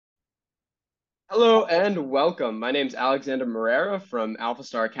Hello and welcome. My name is Alexander Moreira from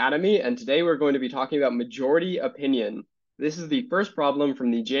AlphaStar Academy, and today we're going to be talking about majority opinion. This is the first problem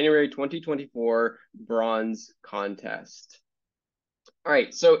from the January 2024 bronze contest. All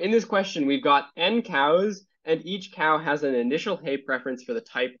right, so in this question, we've got N cows, and each cow has an initial hay preference for the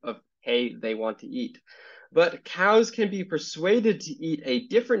type of hay they want to eat. But cows can be persuaded to eat a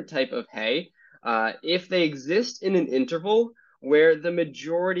different type of hay if they exist in an interval where the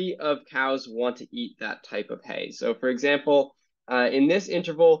majority of cows want to eat that type of hay. So, for example, in this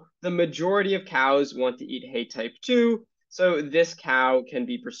interval, the majority of cows want to eat hay type 2, so this cow can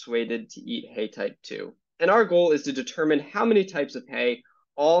be persuaded to eat hay type 2. And our goal is to determine how many types of hay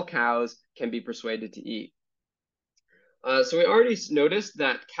all cows can be persuaded to eat. So we already noticed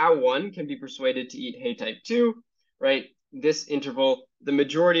that cow 1 can be persuaded to eat hay type 2, right? This interval, the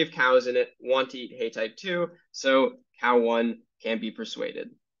majority of cows in it want to eat hay type 2, so cow 1 can be persuaded.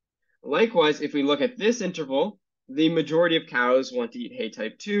 Likewise, if we look at this interval, the majority of cows want to eat hay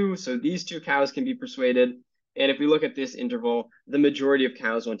type 2, so these two cows can be persuaded. And if we look at this interval, the majority of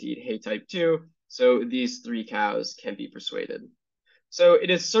cows want to eat hay type 2, so these three cows can be persuaded. So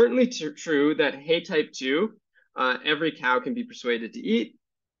it is certainly true that hay type 2, every cow can be persuaded to eat.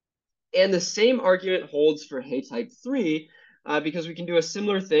 And the same argument holds for hay type 3, because we can do a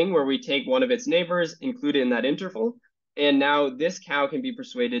similar thing where we take one of its neighbors, include it in that interval, and now this cow can be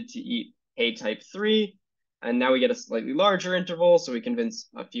persuaded to eat hay type 3. And now we get a slightly larger interval, so we convince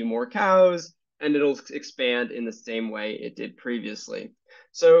a few more cows, and it'll expand in the same way it did previously.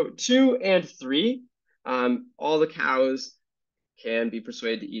 So 2 and 3, all the cows can be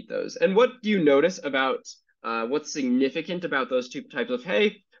persuaded to eat those. And what do you notice about what's significant about those two types of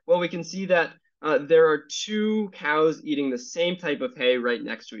hay? Well, we can see that there are two cows eating the same type of hay right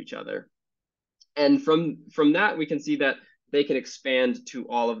next to each other. And from that, we can see that they can expand to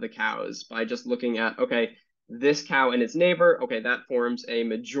all of the cows by just looking at, okay, this cow and its neighbor, okay, that forms a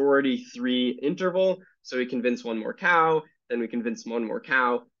majority 3 interval. So we convince one more cow, then we convince one more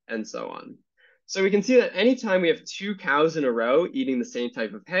cow, and so on. So we can see that anytime we have two cows in a row eating the same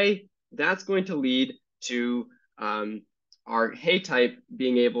type of hay, that's going to lead to our hay type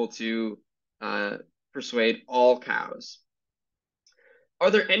being able to persuade all cows.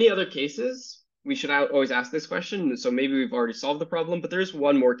 Are there any other cases? We should always ask this question. So maybe we've already solved the problem, but there's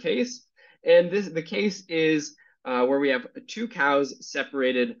one more case. And the case is where we have two cows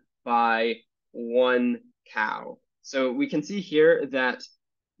separated by one cow. So we can see here that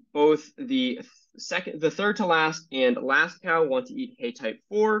both the third to last and last cow want to eat hay type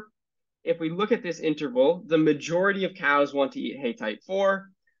 4. If we look at this interval, the majority of cows want to eat hay type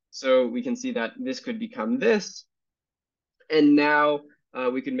 4. So we can see that this could become this. And now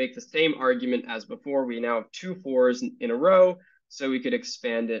we could make the same argument as before. We now have two 4s in a row, so we could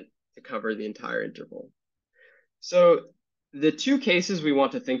expand it to cover the entire interval. So the two cases we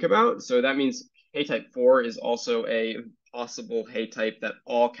want to think about, so that means hay type 4 is also a possible hay type that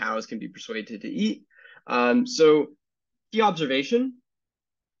all cows can be persuaded to eat. So key observation,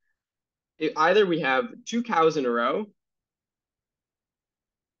 either we have two cows in a row,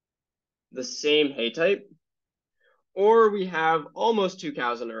 the same hay type, or we have almost two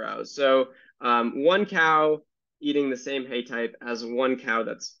cows in a row. So one cow eating the same hay type as one cow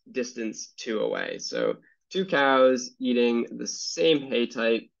that's distance 2 away. So two cows eating the same hay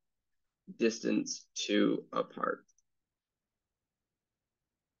type, distance 2 apart.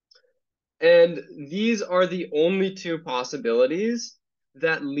 And these are the only two possibilities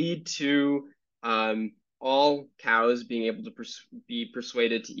that lead to all cows being able to be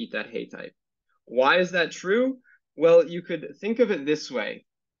persuaded to eat that hay type. Why is that true? Well, you could think of it this way.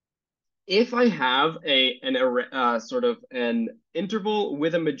 If I have sort of an interval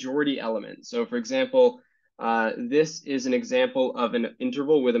with a majority element, so for example, this is an example of an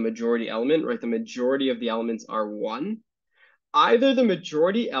interval with a majority element, right? The majority of the elements are 1. Either the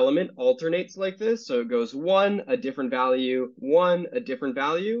majority element alternates like this, so it goes 1, a different value, 1, a different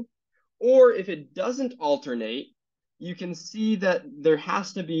value, or if it doesn't alternate, you can see that there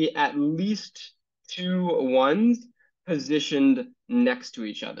has to be at least two 1s positioned next to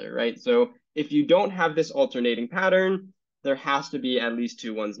each other, right? So if you don't have this alternating pattern, there has to be at least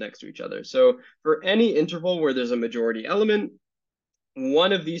two 1s next to each other. So for any interval where there's a majority element,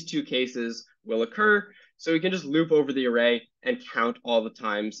 one of these two cases will occur. So we can just loop over the array and count all the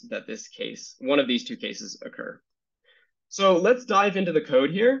times that one of these two cases occur. So let's dive into the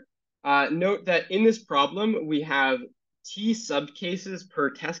code here. Note that in this problem, we have t subcases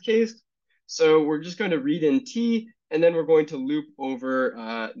per test case. So we're just going to read in t, and then we're going to loop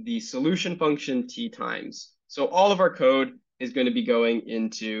over the solution function t times. So all of our code is going to be going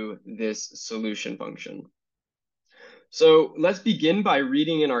into this solution function. So let's begin by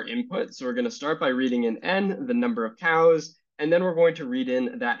reading in our input. So we're going to start by reading in n, the number of cows, and then we're going to read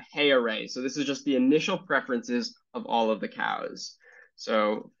in that hay array. So this is just the initial preferences of all of the cows.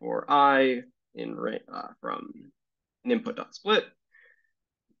 So for I in from an input.split,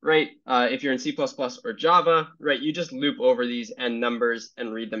 right? If you're in C++ or Java, right, you just loop over these n numbers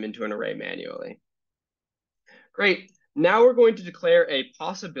and read them into an array manually. Great. Now we're going to declare a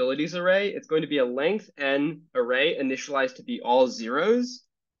possibilities array. It's going to be a length n array initialized to be all zeros.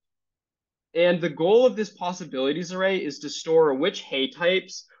 And the goal of this possibilities array is to store which hay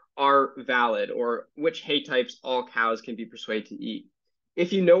types are valid, or which hay types all cows can be persuaded to eat.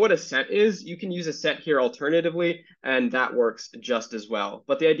 If you know what a set is, you can use a set here alternatively, and that works just as well.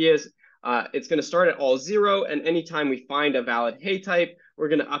 But the idea is it's going to start at all zero, and anytime we find a valid hay type, we're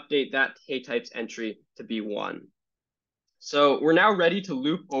going to update that hay type's entry to be 1. So we're now ready to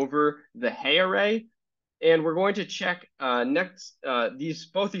loop over the hay array, and we're going to check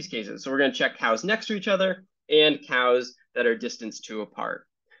both these cases. So we're going to check cows next to each other and cows that are distanced 2 apart.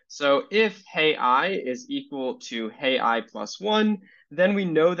 So if hay I is equal to hay I plus 1, then we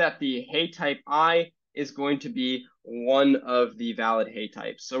know that the hay type I is going to be one of the valid hay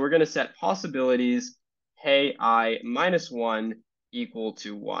types. So we're going to set possibilities hay I minus 1 equal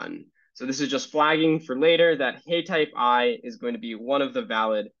to 1. So this is just flagging for later that hay type I is going to be one of the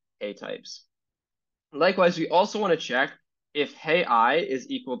valid hay types. Likewise, we also want to check if hay I is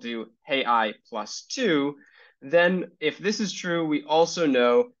equal to hay I plus 2, then if this is true, we also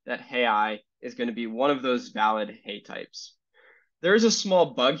know that hay I is going to be one of those valid hay types. There is a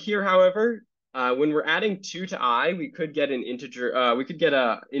small bug here, however. When we're adding 2 to I, we could get an integer, we could get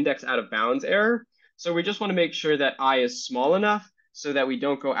a index out of bounds error. So we just want to make sure that I is small enough so that we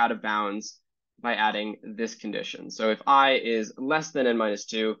don't go out of bounds by adding this condition. So if I is less than n minus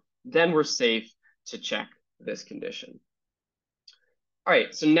 2, then we're safe to check this condition. All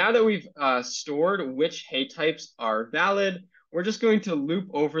right, so now that we've stored which hay types are valid, we're just going to loop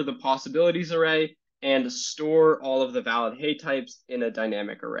over the possibilities array and store all of the valid hay types in a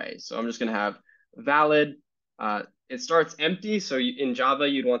dynamic array. So I'm just going to have valid. It starts empty, so in Java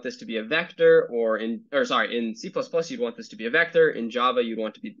you'd want this to be a vector, or in C++ you'd want this to be a vector. In Java you'd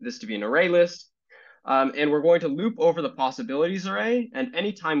want this to be an array list. And we're going to loop over the possibilities array, and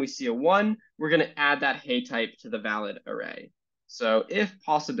anytime we see a 1, we're going to add that hay type to the valid array. So if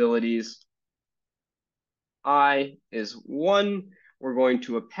possibilities I is 1, we're going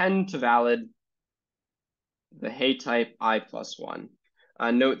to append to valid the hay type I plus 1.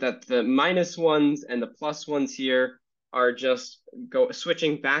 Note that the minus 1s and the plus 1s here are just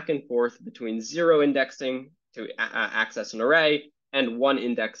switching back and forth between 0 indexing to access an array and 1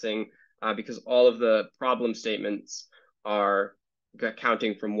 indexing because all of the problem statements are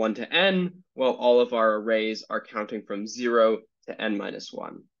counting from 1 to n, while all of our arrays are counting from 0 to n minus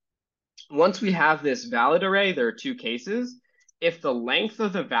 1. Once we have this valid array, there are 2 cases. If the length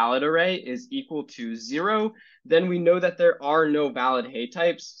of the valid array is equal to 0, then we know that there are no valid hay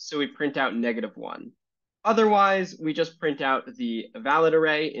types, so we print out -1. Otherwise, we just print out the valid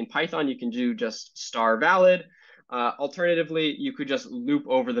array. In Python, you can do just star valid. Alternatively, you could just loop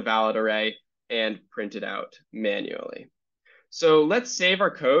over the valid array and print it out manually. So let's save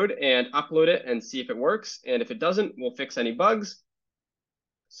our code and upload it and see if it works. And if it doesn't, we'll fix any bugs.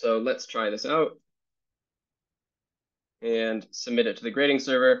 So let's try this out and submit it to the grading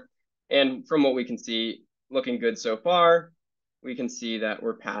server. And from what we can see, looking good so far, we can see that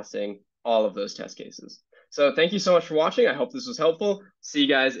we're passing all of those test cases. So thank you so much for watching. I hope this was helpful. See you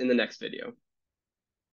guys in the next video.